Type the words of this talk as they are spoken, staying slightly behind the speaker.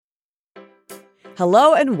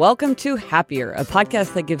Hello and welcome to Happier, a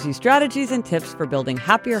podcast that gives you strategies and tips for building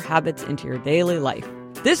happier habits into your daily life.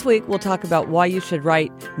 This week, we'll talk about why you should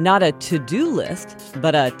write not a to-do list,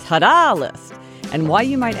 but a ta-da list, and why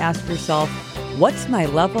you might ask yourself, what's my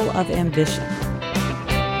level of ambition?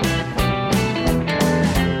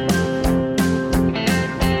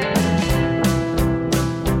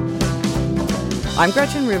 I'm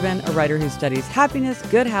Gretchen Rubin, a writer who studies happiness,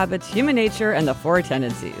 good habits, human nature, and the four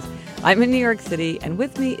tendencies. I'm in New York City, and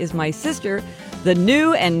with me is my sister, the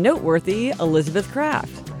new and noteworthy Elizabeth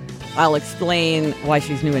Kraft. I'll explain why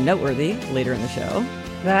she's new and noteworthy later in the show.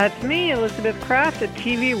 That's me, Elizabeth Kraft, a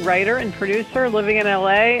TV writer and producer living in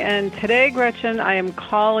LA. And today, Gretchen, I am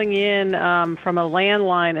calling in from a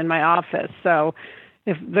landline in my office. So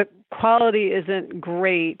if the quality isn't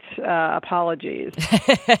great, apologies.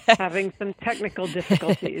 Having some technical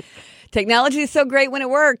difficulties. Technology is so great when it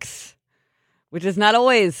works, which is not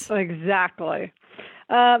always. Exactly.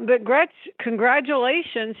 But Gretch,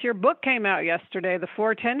 congratulations. Your book came out yesterday, The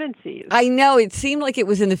Four Tendencies. I know. It seemed like it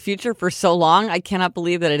was in the future for so long. I cannot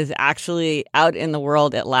believe that it is actually out in the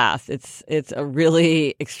world at last. It's a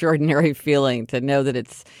really extraordinary feeling to know that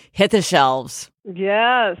it's hit the shelves.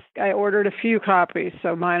 Yes. I ordered a few copies,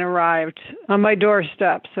 so mine arrived on my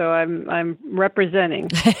doorstep. So I'm representing.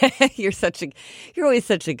 You're always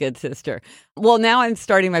such a good sister. Well, now I'm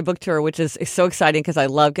starting my book tour, which is so exciting because I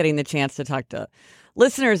love getting the chance to talk to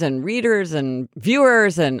listeners and readers and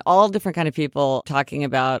viewers and all different kind of people talking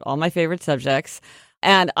about all my favorite subjects.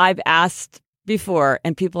 And I've asked before,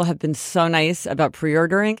 and people have been so nice about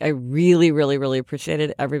pre-ordering. I really, really, really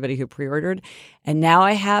appreciated everybody who pre-ordered. And now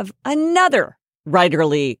I have another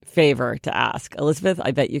writerly favor to ask. Elizabeth,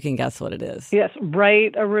 I bet you can guess what it is. Yes,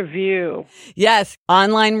 write a review. Yes,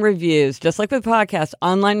 online reviews. Just like with podcasts,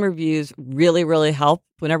 online reviews really, really help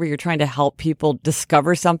whenever you're trying to help people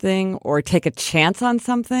discover something or take a chance on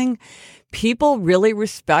something. People really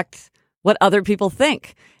respect what other people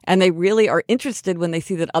think, and they really are interested when they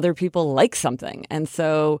see that other people like something. And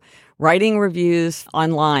so writing reviews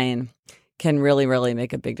online can really, really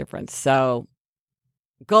make a big difference. So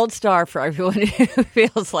gold star for everyone who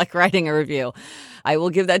feels like writing a review. I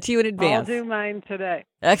will give that to you in advance. I'll do mine today.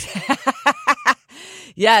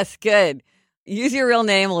 Yes, good. Use your real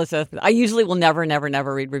name, Elizabeth. I usually will never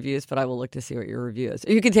read reviews, but I will look to see what your review is.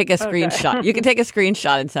 You can take a screenshot. You can take a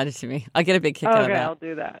screenshot and send it to me. I'll get a big kick out of that. Okay, I'll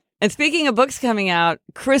do that. And speaking of books coming out,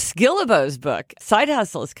 Chris Guillebeau's book, Side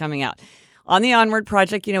Hustle, is coming out. On the Onward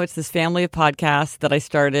Project, it's this family of podcasts that I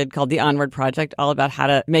started called the Onward Project, all about how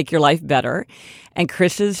to make your life better. And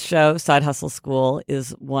Chris's show, Side Hustle School, is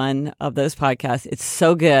one of those podcasts. It's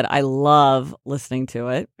so good. I love listening to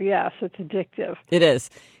it. Yes, it's addictive. It is.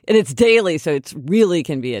 And it's daily, so it really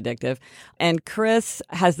can be addictive. And Chris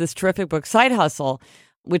has this terrific book, Side Hustle,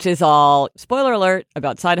 which is all, spoiler alert,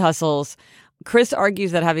 about side hustles. Chris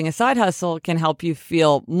argues that having a side hustle can help you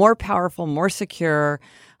feel more powerful, more secure.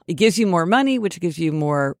 It gives you more money, which gives you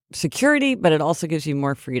more security, but it also gives you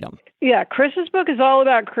more freedom. Yeah, Chris's book is all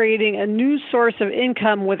about creating a new source of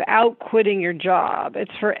income without quitting your job.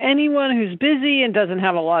 It's for anyone who's busy and doesn't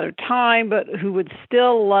have a lot of time, but who would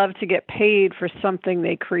still love to get paid for something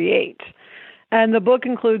they create. And the book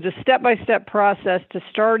includes a step-by-step process to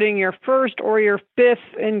starting your first or your fifth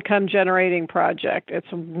income-generating project.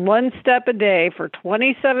 It's one step a day for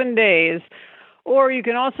 27 days, or you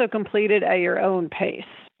can also complete it at your own pace.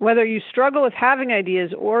 Whether you struggle with having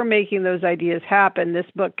ideas or making those ideas happen, this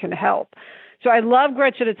book can help. So I love,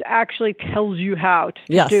 Gretchen, it actually tells you how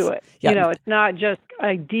to do it. Yeah. It's not just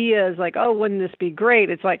ideas like, oh, wouldn't this be great?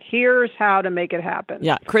 It's like, here's how to make it happen.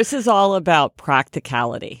 Yeah, Chris is all about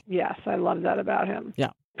practicality. Yes, I love that about him. Yeah.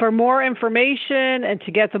 For more information and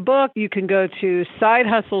to get the book, you can go to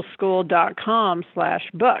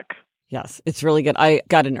sidehustleschool.com/book. Yes, it's really good. I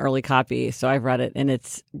got an early copy, so I've read it, and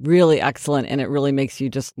it's really excellent, and it really makes you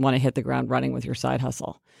just want to hit the ground running with your side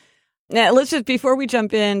hustle. Now, Elizabeth, before we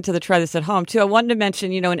jump into the Try This at Home, too, I wanted to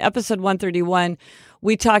mention, in episode 131,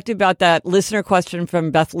 we talked about that listener question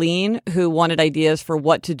from Bethleen, who wanted ideas for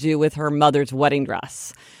what to do with her mother's wedding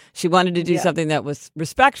dress. She wanted to do something that was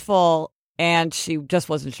respectful, and she just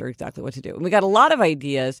wasn't sure exactly what to do. And we got a lot of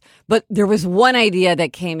ideas, but there was one idea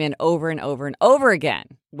that came in over and over and over again,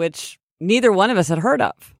 which neither one of us had heard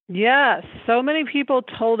of. Yes. So many people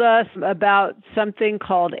told us about something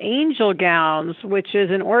called Angel Gowns, which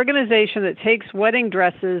is an organization that takes wedding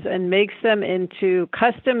dresses and makes them into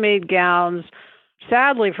custom-made gowns,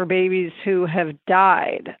 sadly, for babies who have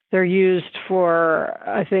died. They're used for,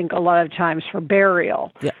 I think, a lot of times for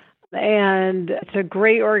burial. Yeah. And it's a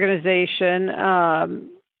great organization.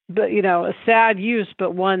 but a sad use,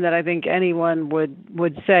 but one that I think anyone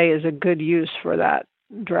would say is a good use for that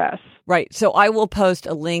dress. Right. So I will post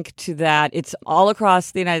a link to that. It's all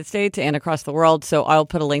across the United States and across the world. So I'll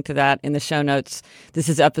put a link to that in the show notes. This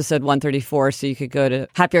is episode 134. So you could go to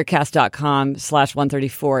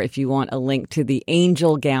happiercast.com/134 if you want a link to the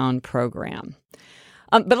Angel Gown program.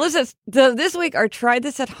 But listen, this week, our Try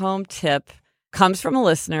This at Home tip comes from a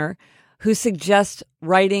listener who suggests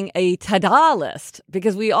writing a ta-da list,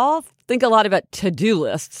 because we all think a lot about to-do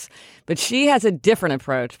lists, but she has a different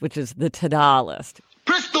approach, which is the ta-da list.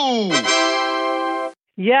 Crystal!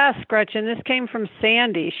 Yes, Gretchen, this came from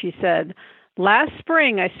Sandy. She said, last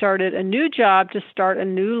spring, I started a new job to start a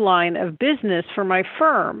new line of business for my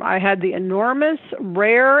firm. I had the enormous,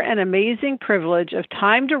 rare, and amazing privilege of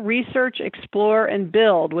time to research, explore, and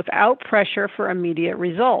build without pressure for immediate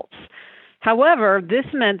results. However, this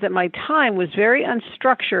meant that my time was very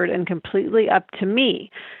unstructured and completely up to me.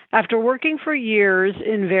 After working for years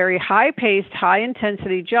in very high-paced,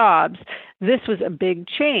 high-intensity jobs, this was a big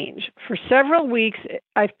change. For several weeks,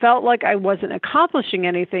 I felt like I wasn't accomplishing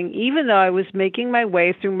anything, even though I was making my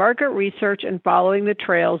way through market research and following the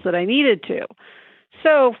trails that I needed to.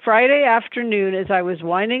 So Friday afternoon, as I was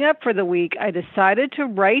winding up for the week, I decided to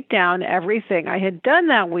write down everything I had done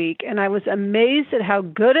that week, and I was amazed at how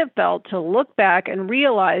good it felt to look back and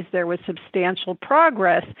realize there was substantial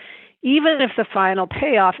progress, even if the final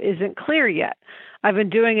payoff isn't clear yet. I've been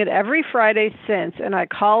doing it every Friday since, and I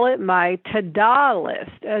call it my ta-da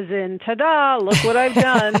list, as in, ta-da, look what I've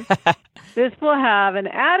done. This will have an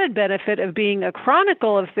added benefit of being a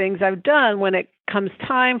chronicle of things I've done when it comes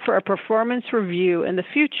time for a performance review in the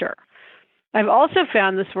future. I've also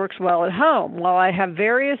found this works well at home. While I have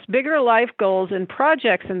various bigger life goals and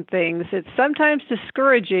projects and things, it's sometimes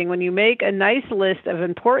discouraging when you make a nice list of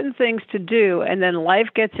important things to do and then life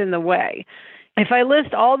gets in the way. If I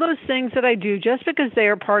list all those things that I do just because they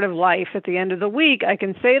are part of life at the end of the week, I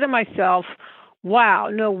can say to myself, wow,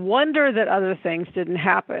 no wonder that other things didn't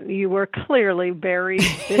happen. You were clearly very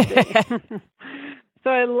busy. So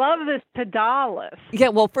I love this ta-da list. Yeah,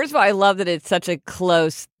 well, first of all, I love that it's such a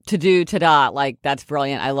close to-do ta-da. Like, that's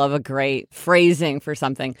brilliant. I love a great phrasing for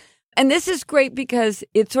something. And this is great because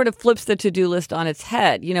it sort of flips the to-do list on its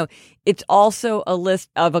head. It's also a list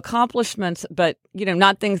of accomplishments, but,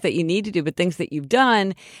 not things that you need to do, but things that you've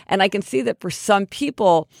done. And I can see that for some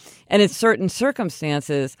people and in certain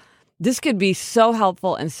circumstances, this could be so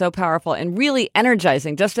helpful and so powerful and really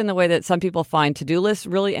energizing, just in the way that some people find to-do lists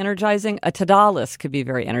really energizing. A ta-da list could be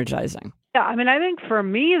very energizing. Yeah, I think for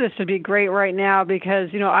me, this would be great right now because,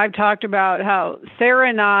 I've talked about how Sarah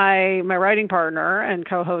and I, my writing partner and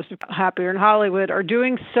co-host of Happier in Hollywood, are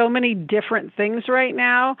doing so many different things right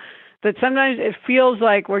now that sometimes it feels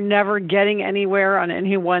like we're never getting anywhere on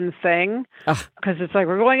any one thing because it's like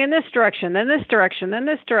we're going in this direction, then this direction, then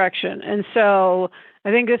this direction. And so I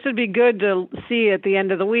think this would be good to see at the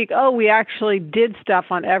end of the week, we actually did stuff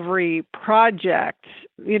on every project,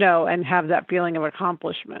 and have that feeling of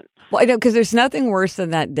accomplishment. Well, I know, because there's nothing worse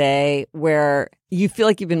than that day where you feel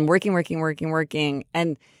like you've been working,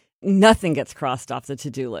 and nothing gets crossed off the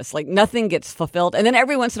to-do list. Like, nothing gets fulfilled. And then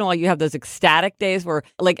every once in a while, you have those ecstatic days where,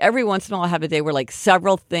 like, every once in a while, I have a day where, like,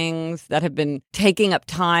 several things that have been taking up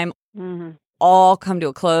time all come to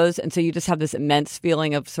a close. And so you just have this immense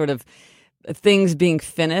feeling of sort of things being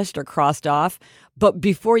finished or crossed off. But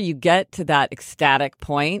before you get to that ecstatic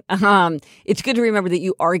point, it's good to remember that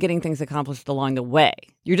you are getting things accomplished along the way.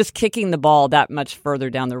 You're just kicking the ball that much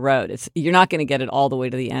further down the road. You're not going to get it all the way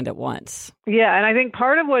to the end at once. Yeah, and I think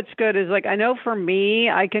part of what's good is, like, I know for me,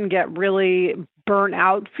 I can get really burnt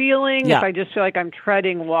out feeling if I just feel like I'm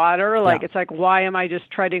treading water. Like, it's like, why am I just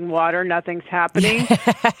treading water? Nothing's happening.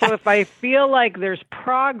 So if I feel like there's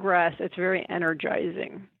progress, it's very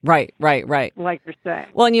energizing. Right. Like you're saying.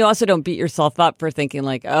 Well, and you also don't beat yourself up for thinking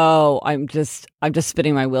like, I'm just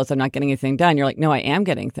spinning my wheels. I'm not getting anything done. You're like, no, I am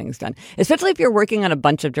getting things done. Especially if you're working on a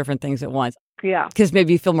bunch of different things at once. Yeah. Because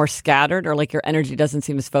maybe you feel more scattered or like your energy doesn't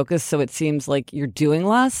seem as focused. So it seems like you're doing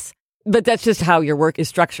less. But that's just how your work is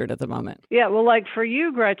structured at the moment. Yeah, well, like for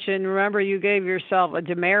you, Gretchen, remember you gave yourself a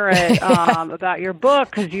demerit about your book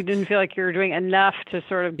because you didn't feel like you were doing enough to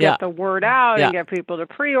sort of get the word out and get people to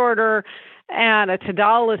pre-order. And a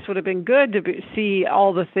to-do list would have been good to see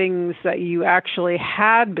all the things that you actually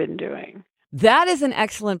had been doing. That is an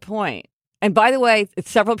excellent point. And by the way,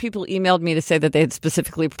 several people emailed me to say that they had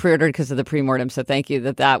specifically pre-ordered because of the premortem. So thank you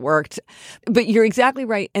that worked. But you're exactly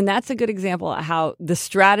right. And that's a good example of how the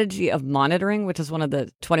strategy of monitoring, which is one of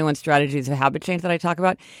the 21 strategies of habit change that I talk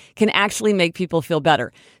about, can actually make people feel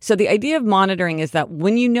better. So the idea of monitoring is that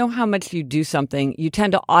when you know how much you do something, you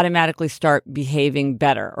tend to automatically start behaving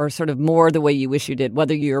better or sort of more the way you wish you did,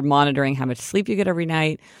 whether you're monitoring how much sleep you get every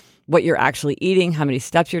night, what you're actually eating, how many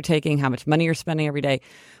steps you're taking, how much money you're spending every day.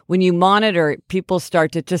 When you monitor, people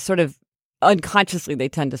start to just sort of unconsciously, they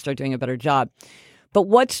tend to start doing a better job. But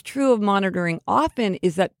what's true of monitoring often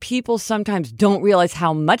is that people sometimes don't realize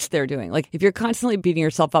how much they're doing. Like if you're constantly beating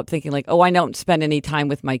yourself up thinking like, oh, I don't spend any time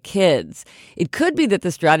with my kids. It could be that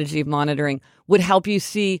the strategy of monitoring would help you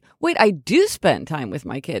see, wait, I do spend time with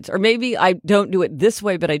my kids. Or maybe I don't do it this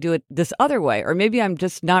way, but I do it this other way. Or maybe I'm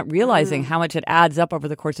just not realizing how much it adds up over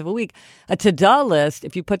the course of a week. A to-do list,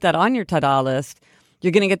 if you put that on your to-do list,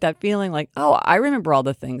 you're going to get that feeling like, oh, I remember all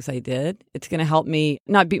the things I did. It's going to help me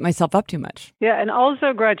not beat myself up too much. Yeah, and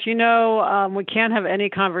also, Gretch, we can't have any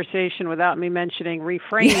conversation without me mentioning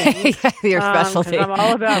reframing. Yeah, your specialty. I'm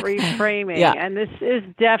all about reframing. Yeah. And this is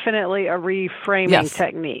definitely a reframing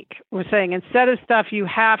technique. We're saying instead of stuff you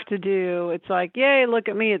have to do, it's like, yay, look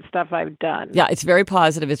at me, it's stuff I've done. Yeah, it's very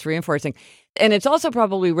positive. It's reinforcing. And it's also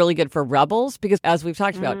probably really good for rebels because, as we've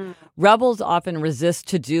talked about, rebels often resist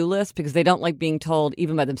to-do lists because they don't like being told,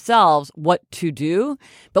 even by themselves, what to do.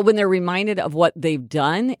 But when they're reminded of what they've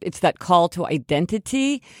done, it's that call to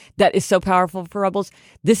identity that is so powerful for rebels.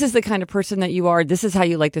 This is the kind of person that you are. This is how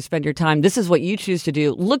you like to spend your time. This is what you choose to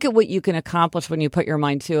do. Look at what you can accomplish when you put your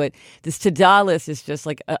mind to it. This to-do list is just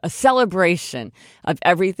like a celebration of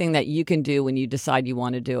everything that you can do when you decide you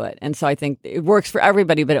want to do it. And so I think it works for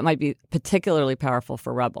everybody, but it might be particularly powerful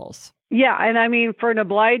for rebels. Yeah, and I mean, for an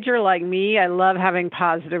obliger like me, I love having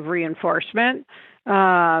positive reinforcement.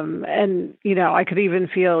 And, I could even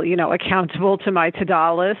feel, accountable to my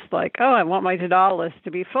to-do list, like, oh, I want my to-do list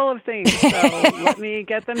to be full of things. So let me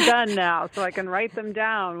get them done now so I can write them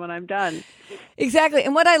down when I'm done. Exactly.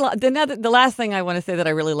 And what I love, the last thing I want to say that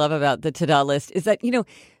I really love about the to-do list is that,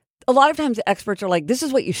 a lot of times experts are like, this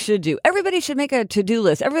is what you should do. Everybody should make a to-do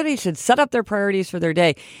list. Everybody should set up their priorities for their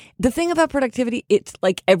day. The thing about productivity, it's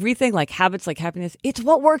like everything, like habits, like happiness, it's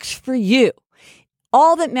what works for you.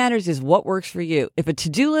 All that matters is what works for you. If a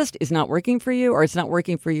to-do list is not working for you or it's not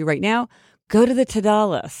working for you right now, go to the to-do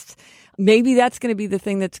list. Maybe that's going to be the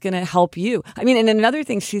thing that's going to help you. I mean, and another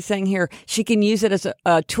thing she's saying here, she can use it as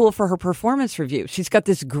a tool for her performance review. She's got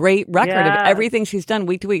this great record of everything she's done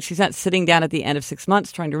week to week. She's not sitting down at the end of 6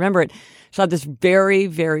 months trying to remember it. She'll have this very,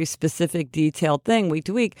 very specific, detailed thing week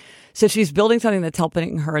to week. So she's building something that's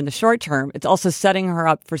helping her in the short term. It's also setting her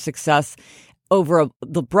up for success over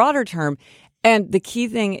the broader term. And the key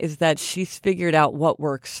thing is that she's figured out what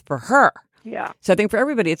works for her. Yeah. So I think for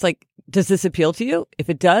everybody, it's like, does this appeal to you? If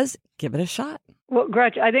it does, give it a shot. Well,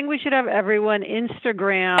 Gretch, I think we should have everyone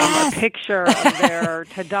Instagram a picture of their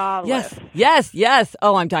to-do list. Yes.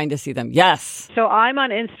 Oh, I'm dying to see them. Yes. So I'm on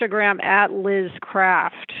Instagram at Liz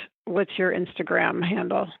Craft. What's your Instagram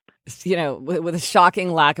handle? With a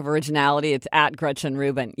shocking lack of originality, it's at Gretchen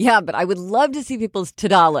Rubin. Yeah, but I would love to see people's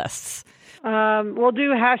to-do lists. We'll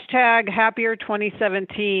do hashtag happier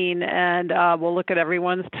 2017 and we'll look at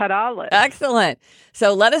everyone's to-do list. Excellent.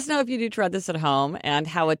 So let us know if you do try this at home and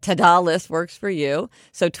how a to-do list works for you.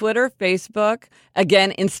 So Twitter, Facebook,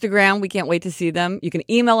 again, Instagram, we can't wait to see them. You can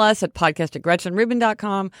email us at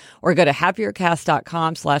podcast@gretchenrubin.com or go to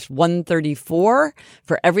happiercast.com/134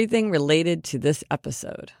 for everything related to this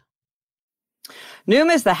episode.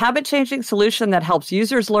 Noom is the habit-changing solution that helps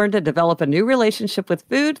users learn to develop a new relationship with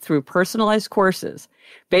food through personalized courses.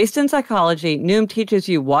 Based in psychology, Noom teaches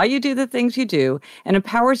you why you do the things you do and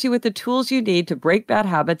empowers you with the tools you need to break bad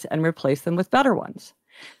habits and replace them with better ones.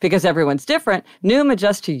 Because everyone's different, Noom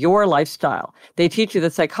adjusts to your lifestyle. They teach you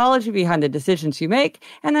the psychology behind the decisions you make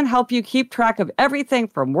and then help you keep track of everything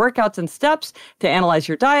from workouts and steps to analyze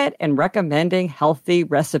your diet and recommending healthy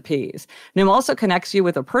recipes. Noom also connects you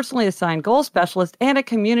with a personally assigned goal specialist and a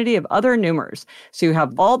community of other Noomers, so you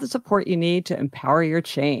have all the support you need to empower your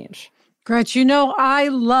change. Gretch, I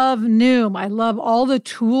love Noom. I love all the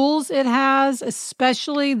tools it has,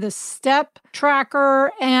 especially the step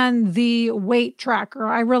tracker and the weight tracker.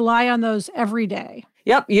 I rely on those every day.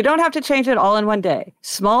 Yep, you don't have to change it all in one day.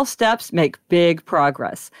 Small steps make big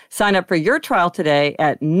progress. Sign up for your trial today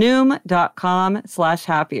at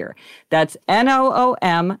Noom.com/happier. That's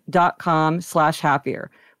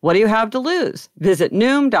NOOM.com/happier. What do you have to lose? Visit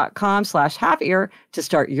Noom.com/happier to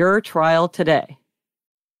start your trial today.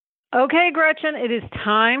 Okay, Gretchen, it is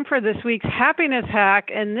time for this week's happiness hack.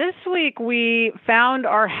 And this week we found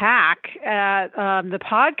our hack at the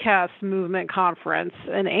podcast movement conference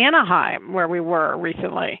in Anaheim, where we were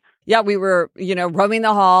recently. Yeah, we were, roaming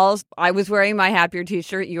the halls. I was wearing my Happier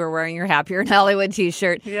t-shirt. You were wearing your Happier in Hollywood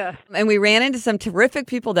t-shirt. Yeah. And we ran into some terrific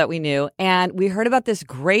people that we knew. And we heard about this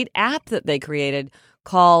great app that they created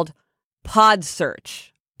called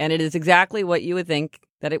Podsearch. And it is exactly what you would think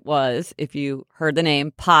that it was if you heard the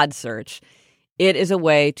name Podsearch. It is a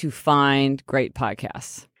way to find great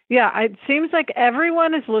podcasts. Yeah, it seems like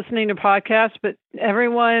everyone is listening to podcasts, but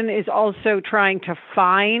everyone is also trying to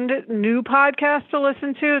find new podcasts to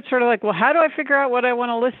listen to. It's sort of like, well, how do I figure out what I want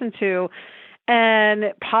to listen to?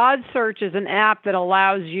 And Podsearch is an app that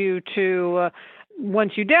allows you to,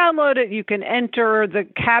 once you download it, you can enter the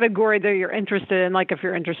category that you're interested in. Like if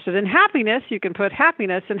you're interested in happiness, you can put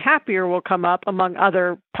happiness, and happier will come up among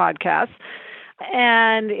other podcasts.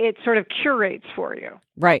 And it sort of curates for you.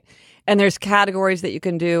 Right. And there's categories that you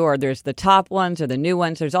can do, or there's the top ones or the new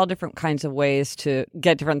ones. There's all different kinds of ways to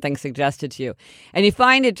get different things suggested to you. And you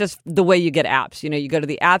find it just the way you get apps. You go to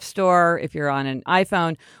the App Store if you're on an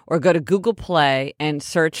iPhone, or go to Google Play and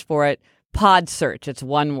search for it. Podsearch. It's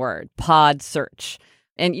one word, Podsearch.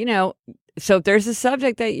 And, so if there's a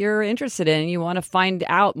subject that you're interested in, you want to find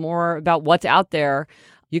out more about what's out there,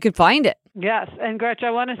 you can find it. Yes. And Gretch,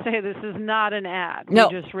 I want to say this is not an ad. No.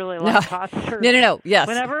 We just really like Podsearch. No. Yes.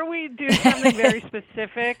 Whenever we do something very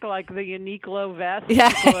specific, like the Uniqlo vest, yeah.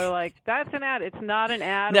 people are like, that's an ad. It's not an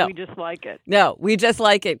ad. No. We just like it. No, we just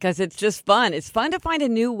like it because it's just fun. It's fun to find a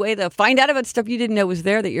new way to find out about stuff you didn't know was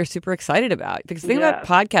there that you're super excited about. Because the thing about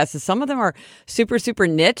podcasts is some of them are super, super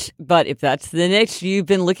niche, but if that's the niche you've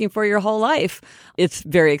been looking for your whole life, it's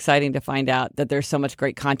very exciting to find out that there's so much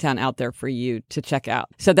great content out there for you to check out.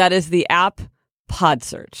 So that is the app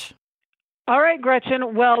Podsearch. All right,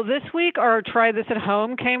 Gretchen. Well, this week our Try This at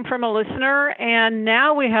Home came from a listener, and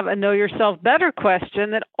now we have a Know Yourself Better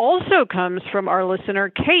question that also comes from our listener,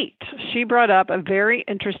 Kate. She brought up a very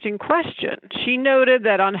interesting question. She noted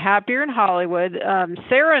that on Happier in Hollywood,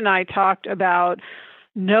 Sarah and I talked about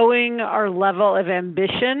knowing our level of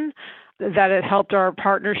ambition, that it helped our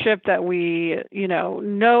partnership, that we,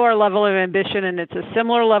 know our level of ambition, and it's a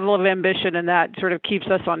similar level of ambition, and that sort of keeps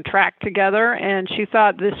us on track together. And she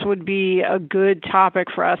thought this would be a good topic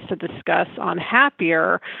for us to discuss on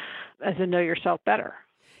Happier as a Know Yourself Better.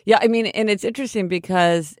 Yeah, and it's interesting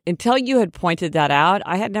because until you had pointed that out,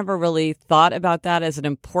 I had never really thought about that as an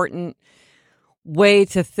important way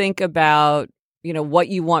to think about, what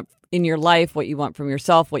you want in your life, what you want from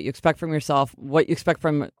yourself, what you expect from yourself, what you expect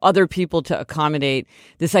from other people to accommodate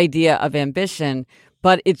this idea of ambition.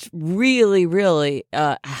 But it's really, really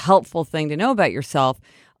a helpful thing to know about yourself,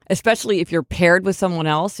 especially if you're paired with someone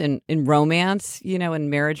else in romance, in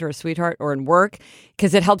marriage or a sweetheart or in work,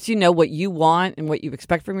 because it helps you know what you want and what you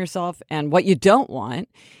expect from yourself and what you don't want.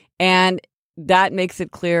 And that makes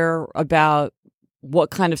it clear about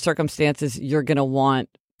what kind of circumstances you're going to want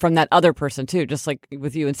from that other person too. Just like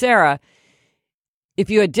with you and Sarah, if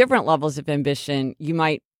you had different levels of ambition, you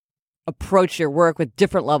might approach your work with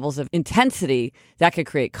different levels of intensity. That could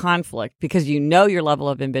create conflict because your level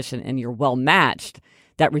of ambition and you're well matched.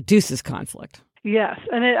 That reduces conflict. Yes.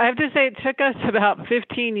 And I have to say it took us about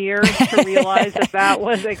 15 years to realize that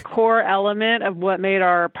was a core element of what made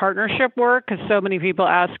our partnership work, because so many people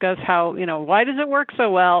ask us why does it work so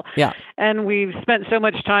well? Yeah. And we've spent so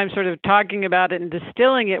much time sort of talking about it and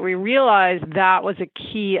distilling it. We realized that was a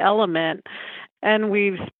key element. And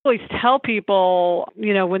we always tell people,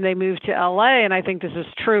 when they move to LA, and I think this is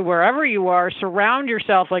true wherever you are, surround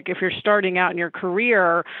yourself, like if you're starting out in your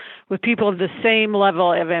career, with people of the same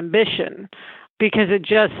level of ambition. Because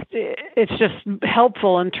it's just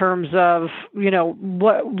helpful in terms of,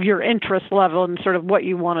 what your interest level and sort of what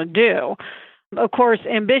you want to do. Of course,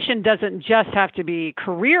 ambition doesn't just have to be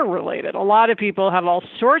career related. A lot of people have all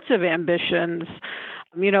sorts of ambitions,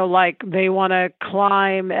 like they want to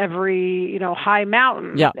climb every, high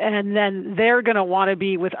mountain. Yeah. And then they're going to want to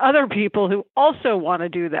be with other people who also want to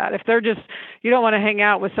do that. If you don't want to hang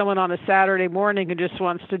out with someone on a Saturday morning who just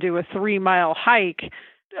wants to do a 3-mile hike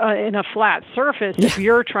in a flat surface, if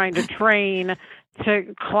you're trying to train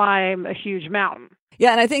to climb a huge mountain.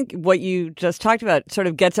 Yeah, and I think what you just talked about sort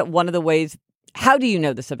of gets at one of the ways. How do you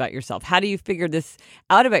know this about yourself? How do you figure this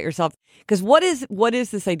out about yourself? Because what is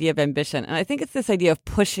this idea of ambition? And I think it's this idea of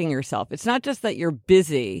pushing yourself. It's not just that you're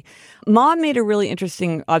busy. Mom made a really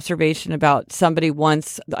interesting observation about somebody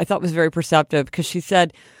once I thought was very perceptive, because she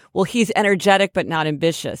said, well, he's energetic but not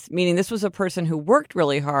ambitious, meaning this was a person who worked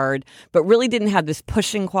really hard but really didn't have this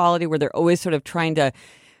pushing quality where they're always sort of trying to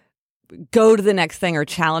go to the next thing or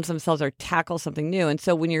challenge themselves or tackle something new. And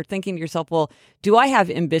so when you're thinking to yourself, well, do I have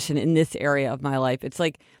ambition in this area of my life? It's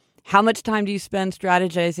like, how much time do you spend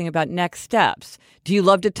strategizing about next steps? Do you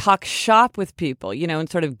love to talk shop with people, and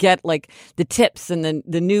sort of get like the tips and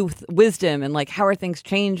the new wisdom and like, how are things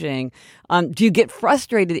changing? Do you get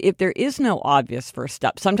frustrated if there is no obvious first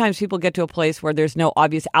step? Sometimes people get to a place where there's no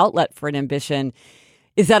obvious outlet for an ambition.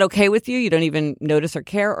 Is that okay with you? You don't even notice or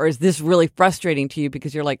care? Or is this really frustrating to you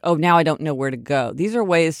because you're like, oh, now I don't know where to go? These are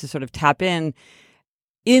ways to sort of tap in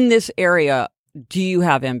this area. Do you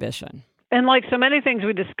have ambition? And like so many things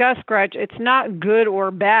we discuss, Gretch, it's not good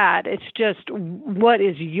or bad. It's just, what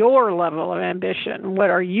is your level of ambition? What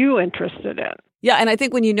are you interested in? Yeah, and I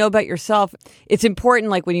think when you know about yourself, it's important,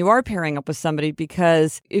 like when you are pairing up with somebody,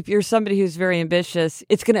 because if you're somebody who's very ambitious,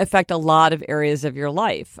 it's going to affect a lot of areas of your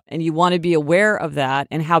life. And you want to be aware of that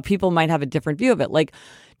and how people might have a different view of it. Like,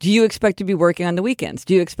 do you expect to be working on the weekends?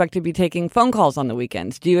 Do you expect to be taking phone calls on the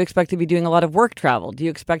weekends? Do you expect to be doing a lot of work travel? Do you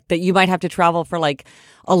expect that you might have to travel for like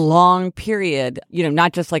a long period,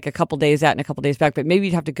 not just like a couple days out and a couple days back, but maybe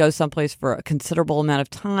you'd have to go someplace for a considerable amount of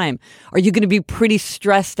time? Are you going to be pretty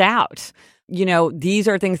stressed out? These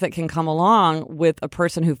are things that can come along with a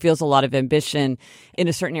person who feels a lot of ambition in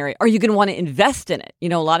a certain area. Are you going to want to invest in it?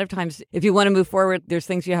 A lot of times if you want to move forward, there's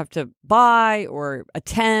things you have to buy or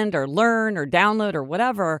attend or learn or download or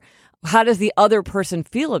whatever. How does the other person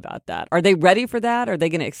feel about that? Are they ready for that? Are they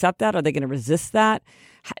going to accept that? Are they going to resist that?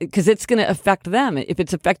 Because it's going to affect them. If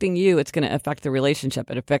it's affecting you, it's going to affect the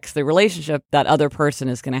relationship. It affects the relationship. That other person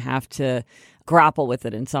is going to have to grapple with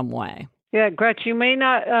it in some way. Yeah, Gretch, you may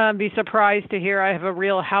not be surprised to hear I have a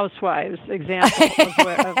Real Housewives example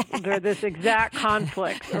of where this exact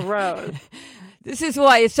conflict arose. This is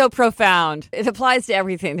why it's so profound. It applies to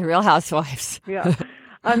everything, the Real Housewives. Yeah.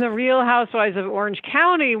 On the Real Housewives of Orange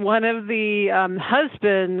County, one of the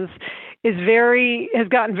husbands has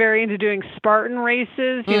gotten very into doing Spartan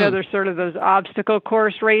races. There's sort of those obstacle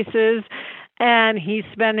course races. And he's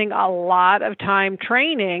spending a lot of time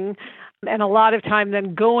training and a lot of time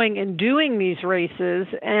then going and doing these races.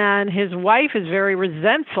 And his wife is very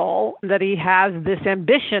resentful that he has this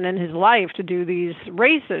ambition in his life to do these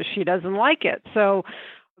races. She doesn't like it. So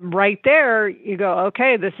right there, you go,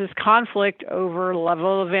 okay, this is conflict over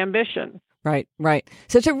level of ambition. Right.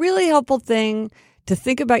 So it's a really helpful thing to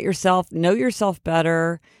think about yourself, know yourself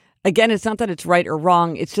better. Again, it's not that it's right or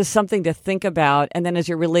wrong. It's just something to think about. And then as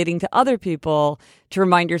you're relating to other people, to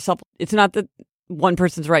remind yourself, it's not that one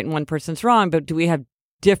person's right and one person's wrong, but do we have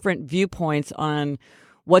different viewpoints on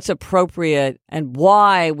what's appropriate and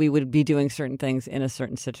why we would be doing certain things in a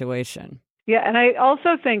certain situation? Yeah, and I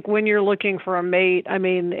also think when you're looking for a mate,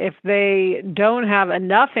 if they don't have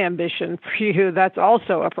enough ambition for you, that's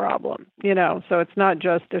also a problem, So it's not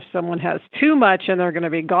just if someone has too much and they're going to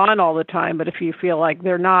be gone all the time, but if you feel like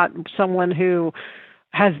they're not someone who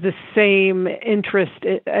has the same interest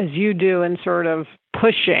as you do in sort of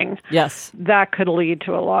pushing, yes, that could lead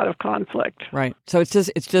to a lot of conflict. Right. So it's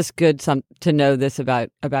just good to know this about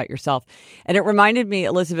yourself. And it reminded me,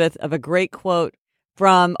 Elizabeth, of a great quote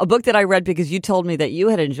from a book that I read because you told me that you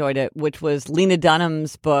had enjoyed it, which was Lena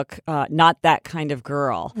Dunham's book, Not That Kind of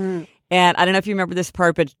Girl. Mm. And I don't know if you remember this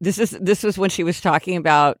part, but this was when she was talking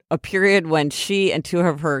about a period when she and two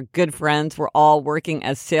of her good friends were all working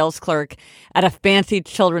as sales clerk at a fancy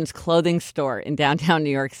children's clothing store in downtown New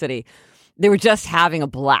York City. They were just having a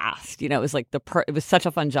blast. It was like it was such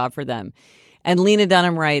a fun job for them. And Lena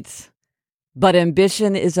Dunham writes, "But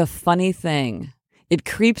ambition is a funny thing. It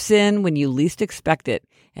creeps in when you least expect it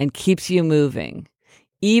and keeps you moving,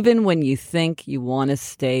 even when you think you want to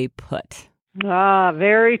stay put." Ah,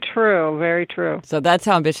 very true. Very true. So that's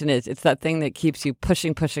how ambition is. It's that thing that keeps you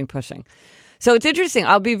pushing. So it's interesting.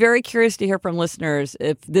 I'll be very curious to hear from listeners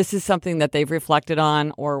if this is something that they've reflected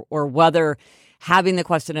on or whether having the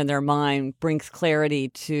question in their mind brings clarity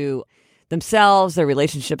to themselves, their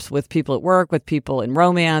relationships with people at work, with people in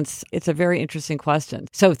romance. It's a very interesting question.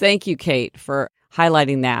 So thank you, Kate, for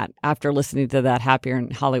highlighting that after listening to that Happier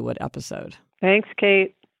in Hollywood episode. Thanks,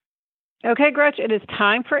 Kate. Okay, Gretch, it is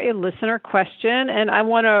time for a listener question, and I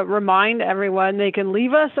want to remind everyone they can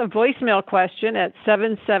leave us a voicemail question at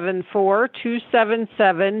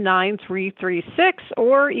 774-277-9336,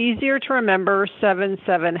 or easier to remember,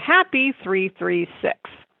 77-HAPPY-336.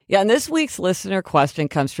 Yeah, and this week's listener question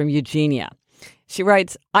comes from Eugenia. She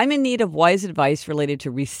writes, "I'm in need of wise advice related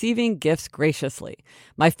to receiving gifts graciously.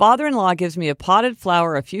 My father-in-law gives me a potted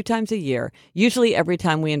flower a few times a year, usually every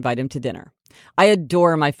time we invite him to dinner. I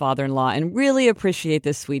adore my father-in-law and really appreciate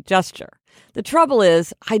this sweet gesture. The trouble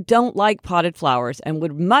is, I don't like potted flowers and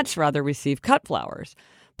would much rather receive cut flowers.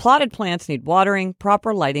 Potted plants need watering,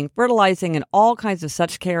 proper lighting, fertilizing, and all kinds of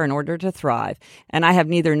such care in order to thrive, and I have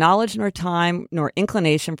neither knowledge nor time nor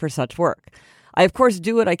inclination for such work. I, of course,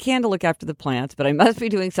 do what I can to look after the plants, but I must be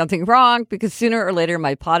doing something wrong because sooner or later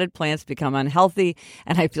my potted plants become unhealthy,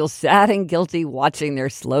 and I feel sad and guilty watching their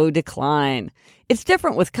slow decline. It's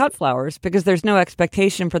different with cut flowers because there's no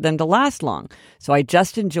expectation for them to last long, so I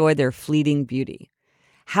just enjoy their fleeting beauty.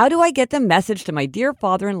 How do I get the message to my dear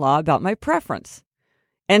father-in-law about my preference?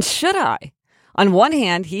 And should I? On one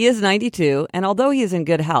hand, he is 92, and although he is in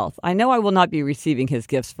good health, I know I will not be receiving his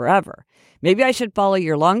gifts forever. Maybe I should follow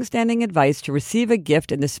your long-standing advice to receive a gift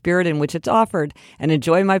in the spirit in which it's offered and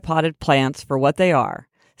enjoy my potted plants for what they are,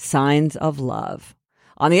 signs of love.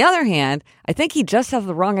 On the other hand, I think he just has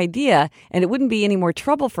the wrong idea, and it wouldn't be any more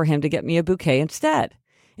trouble for him to get me a bouquet instead.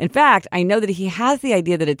 In fact, I know that he has the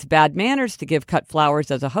idea that it's bad manners to give cut flowers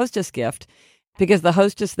as a hostess gift, because the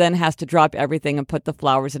hostess then has to drop everything and put the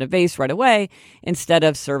flowers in a vase right away instead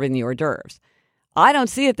of serving the hors d'oeuvres. I don't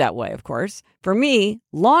see it that way, of course. For me,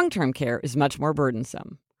 long-term care is much more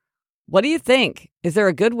burdensome. What do you think? Is there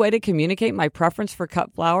a good way to communicate my preference for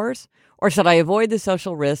cut flowers? Or should I avoid the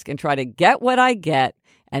social risk and try to get what I get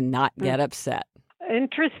and not get upset?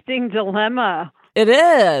 Interesting dilemma. It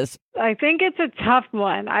is. I think it's a tough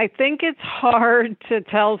one. I think it's hard to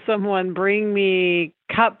tell someone, bring me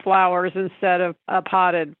cut flowers instead of a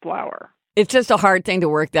potted flower. It's just a hard thing to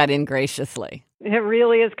work that in graciously. It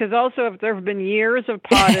really is, because also if there have been years of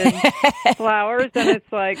potted flowers, then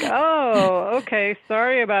it's like, oh, okay,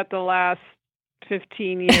 sorry about the last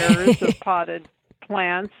 15 years of potted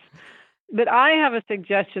plants. But I have a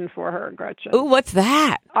suggestion for her, Gretchen. Ooh, what's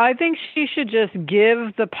that? I think she should just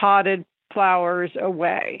give the potted flowers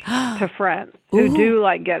away to friends who do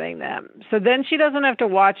like getting them. So then she doesn't have to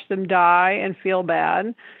watch them die and feel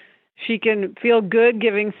bad. She can feel good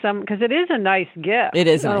giving some, because it is a nice gift. It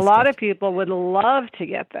is a nice gift. A lot of people would love to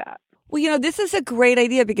get that. Well, this is a great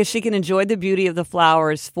idea because she can enjoy the beauty of the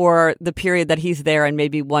flowers for the period that he's there and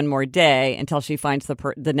maybe one more day until she finds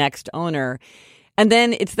the next owner. And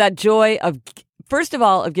then it's that joy of, first of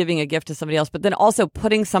all, of giving a gift to somebody else, but then also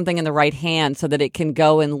putting something in the right hand so that it can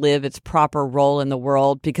go and live its proper role in the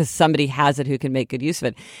world because somebody has it who can make good use of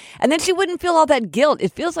it. And then she wouldn't feel all that guilt.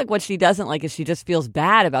 It feels like what she doesn't like is she just feels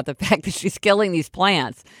bad about the fact that she's killing these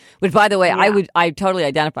plants, which, by the way, yeah. I totally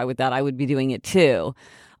identify with that. I would be doing it too.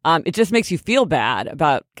 It just makes you feel bad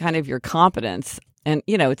about kind of your competence. And,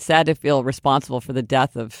 it's sad to feel responsible for the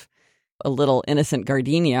death of a little innocent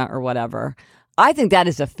gardenia or whatever. I think that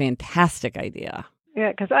is a fantastic idea.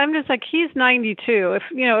 Yeah, because I'm just like, he's 92.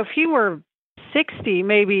 If he were 60,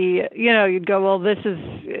 maybe, you'd go, well, this is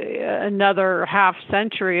another half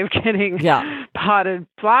century of getting potted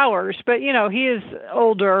flowers. But, he is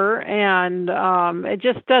older, and it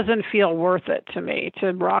just doesn't feel worth it to me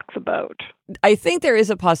to rock the boat. I think there is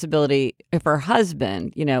a possibility if her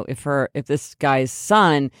husband, if this guy's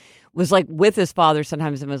son was like with his father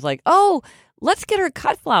sometimes and was like, oh, let's get her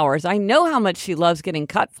cut flowers. I know how much she loves getting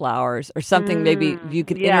cut flowers or something. Maybe you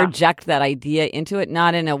could interject that idea into it,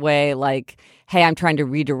 not in a way like, hey, I'm trying to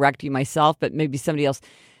redirect you myself, but maybe somebody else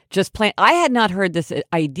just plan. I had not heard this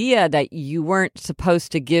idea that you weren't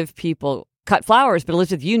supposed to give people cut flowers, but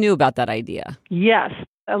Elizabeth, you knew about that idea. Yes.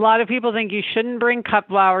 A lot of people think you shouldn't bring cut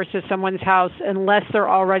flowers to someone's house unless they're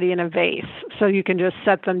already in a vase, so you can just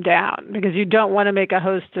set them down, because you don't want to make a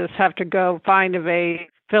hostess have to go find a vase,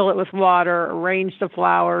 fill it with water, arrange the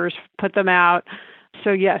flowers, put them out.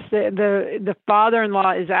 So yes, the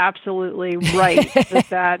father-in-law is absolutely right.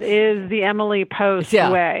 that is the Emily Post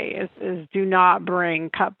way, is do not bring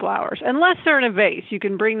cut flowers. Unless they're in a vase. You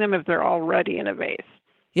can bring them if they're already in a vase.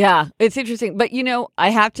 Yeah, it's interesting. But, I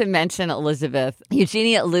have to mention, Elizabeth,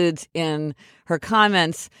 Eugenia alludes in her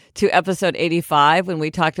comments to episode 85 when we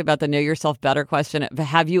talked about the Know Yourself Better question.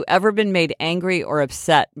 Have you ever been made angry or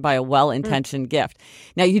upset by a well-intentioned gift?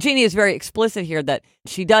 Now, Eugenia is very explicit here that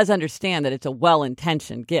she does understand that it's a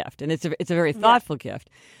well-intentioned gift, and it's a very thoughtful gift.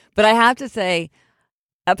 But I have to say,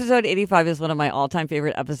 episode 85 is one of my all-time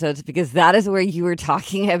favorite episodes because that is where you were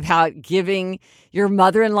talking about giving your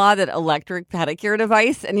mother-in-law that electric pedicure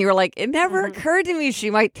device. And you were like, it never occurred to me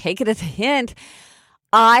she might take it as a hint.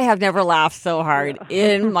 I have never laughed so hard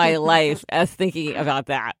in my life as thinking about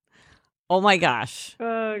that. Oh, my gosh.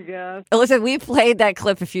 Oh, gosh. Listen, we played that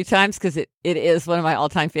clip a few times because it is one of my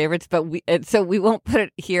all-time favorites, but so we won't put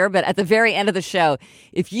it here. But at the very end of the show,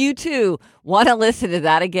 if you, too, want to listen to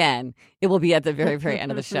that again, it will be at the very, very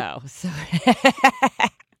end of the show. So.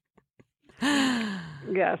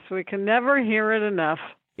 Yes, we can never hear it enough.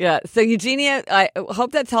 Yeah. So, Eugenia, I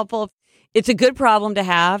hope that's helpful. It's a good problem to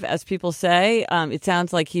have, as people say. It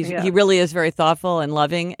sounds like he really is very thoughtful and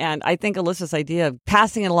loving. And I think Alyssa's idea of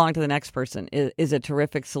passing it along to the next person is a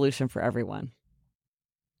terrific solution for everyone.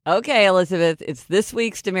 Okay, Elizabeth, it's this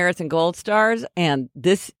week's Demerits and Gold Stars, and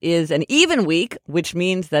this is an even week, which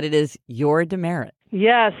means that it is your demerit.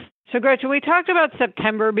 Yes. So, Gretchen, we talked about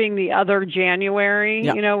September being the other January,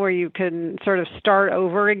 where you can sort of start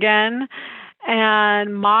over again.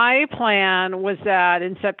 And my plan was that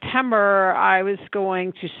in September, I was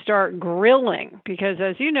going to start grilling because,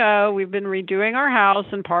 as you know, we've been redoing our house,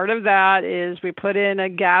 and part of that is we put in a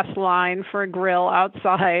gas line for a grill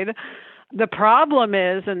outside. The problem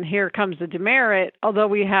is, and here comes the demerit, although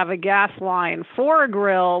we have a gas line for a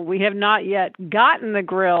grill, we have not yet gotten the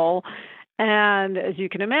grill. And as you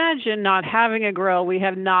can imagine, not having a grill, we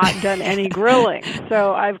have not done any grilling.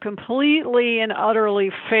 So I've completely and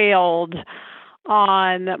utterly failed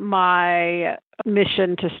on my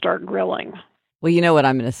mission to start grilling. Well, you know what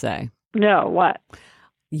I'm going to say. No, what?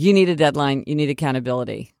 You need a deadline. You need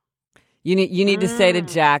accountability. You need to say to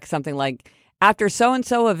Jack something like, after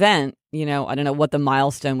so-and-so event, I don't know what the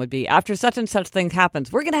milestone would be. After such and such thing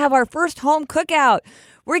happens, we're going to have our first home cookout.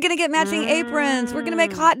 We're going to get matching aprons. We're going to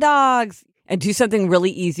make hot dogs. And do something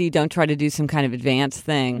really easy. Don't try to do some kind of advanced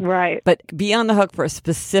thing. Right. But be on the hook for a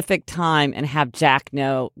specific time and have Jack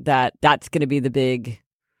know that that's going to be the big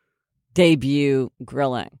debut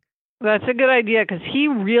grilling. That's a good idea because he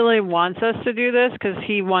really wants us to do this because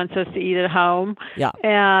he wants us to eat at home. Yeah.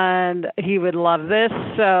 And he would love this.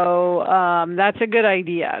 So that's a good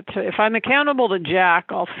idea. If I'm accountable to Jack,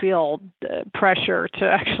 I'll feel pressure to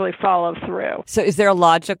actually follow through. So is there a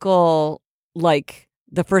logical,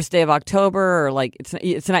 the first day of October, or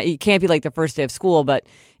it's not, it can't be like the first day of school, but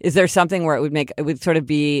is there something where it would sort of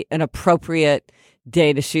be an appropriate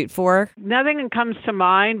day to shoot for? Nothing comes to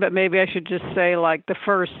mind, but maybe I should just say the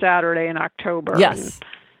first Saturday in October. Yes,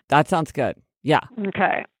 that sounds good. Yeah.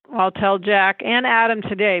 Okay. I'll tell Jack and Adam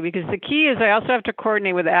today because the key is I also have to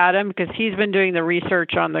coordinate with Adam because he's been doing the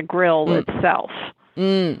research on the grill itself.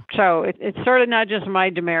 So it's sort of not just my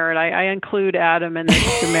demerit. I include Adam in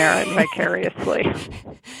this demerit vicariously.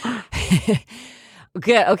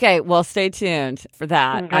 Good. Okay. Well, stay tuned for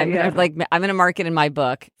that. Okay, I'm going to mark it in my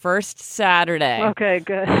book. First Saturday. Okay.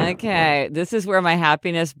 Good. Okay. This is where my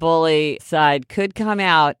happiness bully side could come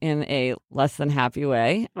out in a less than happy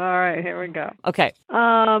way. All right. Here we go. Okay.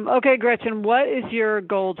 Okay, Gretchen. What is your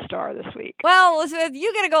gold star this week? Well, Elizabeth,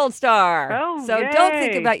 you get a gold star. Oh, so yay. Don't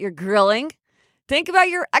think about your grilling. Think about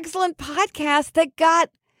your excellent podcast that got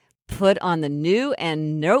put on the new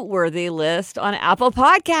and noteworthy list on Apple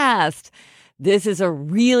Podcast. This is a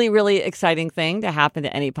really, really exciting thing to happen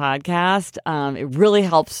to any podcast. It really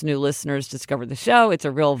helps new listeners discover the show. It's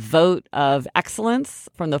a real vote of excellence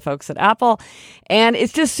from the folks at Apple. And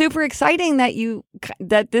it's just super exciting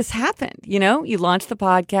that this happened. You launched the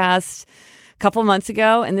podcast a couple months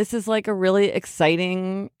ago, and this is a really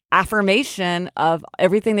exciting affirmation of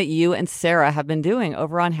everything that you and Sarah have been doing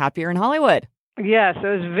over on Happier in Hollywood. Yes, it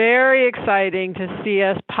was very exciting to see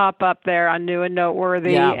us pop up there on New and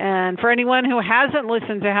Noteworthy. Yeah. And for anyone who hasn't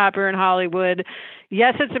listened to Happier in Hollywood,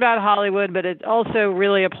 yes, it's about Hollywood, but it also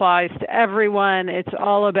really applies to everyone. It's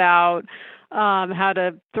all about how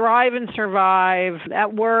to thrive and survive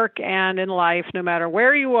at work and in life, no matter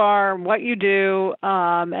where you are, what you do.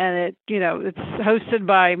 And it's hosted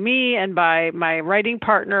by me and by my writing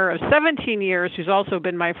partner of 17 years, who's also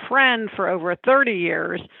been my friend for over 30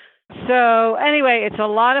 years. So anyway, it's a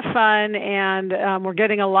lot of fun, and we're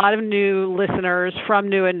getting a lot of new listeners from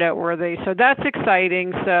New and Noteworthy. So that's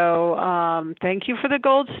exciting. So thank you for the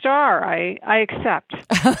gold star. I accept.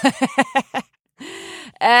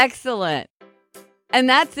 Excellent. And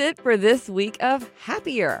that's it for this week of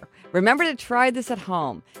Happier. Remember to try this at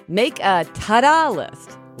home. Make a ta-da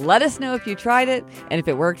list. Let us know if you tried it and if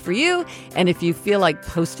it worked for you. And if you feel like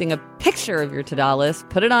posting a picture of your ta-da list,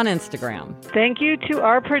 put it on Instagram. Thank you to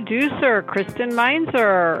our producer, Kristen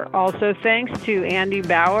Meinzer. Also thanks to Andy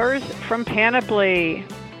Bowers from Panoply.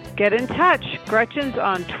 Get in touch. Gretchen's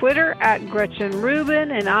on Twitter at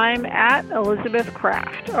gretchenrubin, and I'm at Elizabeth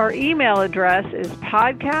Kraft. Our email address is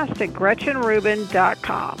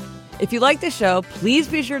podcast@gretchenrubin.com. If you like the show, please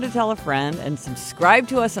be sure to tell a friend and subscribe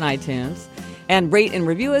to us on iTunes. And rate and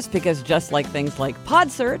review us because just like things like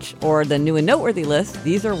Podsearch or the New and Noteworthy list,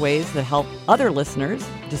 these are ways that help other listeners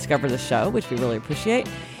discover the show, which we really appreciate.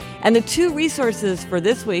 And the two resources for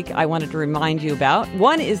this week I wanted to remind you about.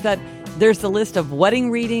 One is that there's the list of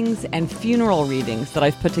wedding readings and funeral readings that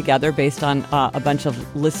I've put together based on a bunch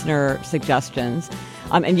of listener suggestions.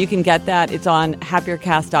 And you can get that. It's on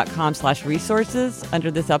happiercast.com/resources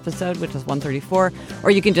under this episode, which is 134.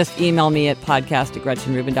 Or you can just email me at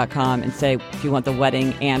podcast@gretchenrubin.com and say if you want the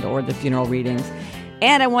wedding and or the funeral readings.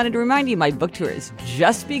 And I wanted to remind you, my book tour is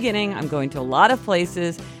just beginning. I'm going to a lot of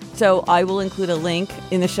places. So I will include a link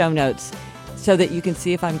in the show notes so that you can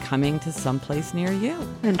see if I'm coming to someplace near you.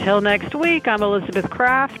 Until next week, I'm Elizabeth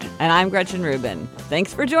Kraft. And I'm Gretchen Rubin.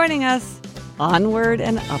 Thanks for joining us. Onward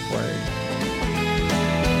and upward.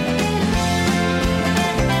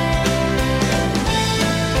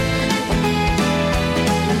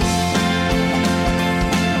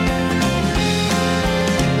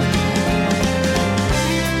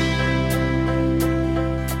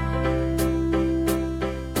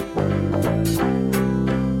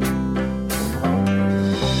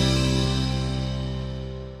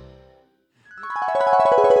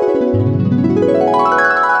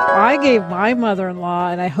 I gave my mother-in-law,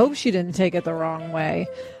 and I hope she didn't take it the wrong way.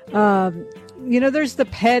 There's the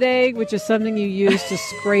pet egg, which is something you use to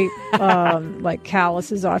scrape like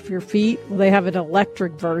calluses off your feet. Well, they have an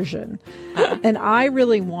electric version, and I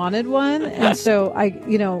really wanted one, and so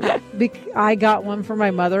I got one for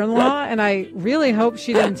my mother-in-law, and I really hope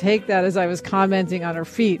she didn't take that as I was commenting on her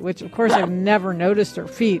feet, which of course I've never noticed her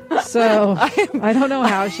feet. So I don't know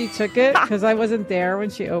how she took it because I wasn't there when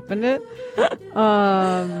she opened it.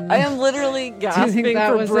 I am literally gasping do you think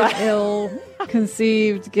that for was breath. an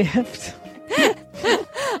ill-conceived gift?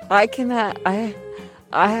 I cannot. I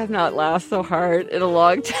have not laughed so hard in a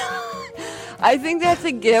long time. I think that's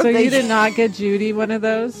a gift. So you did not get Judy one of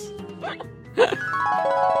those?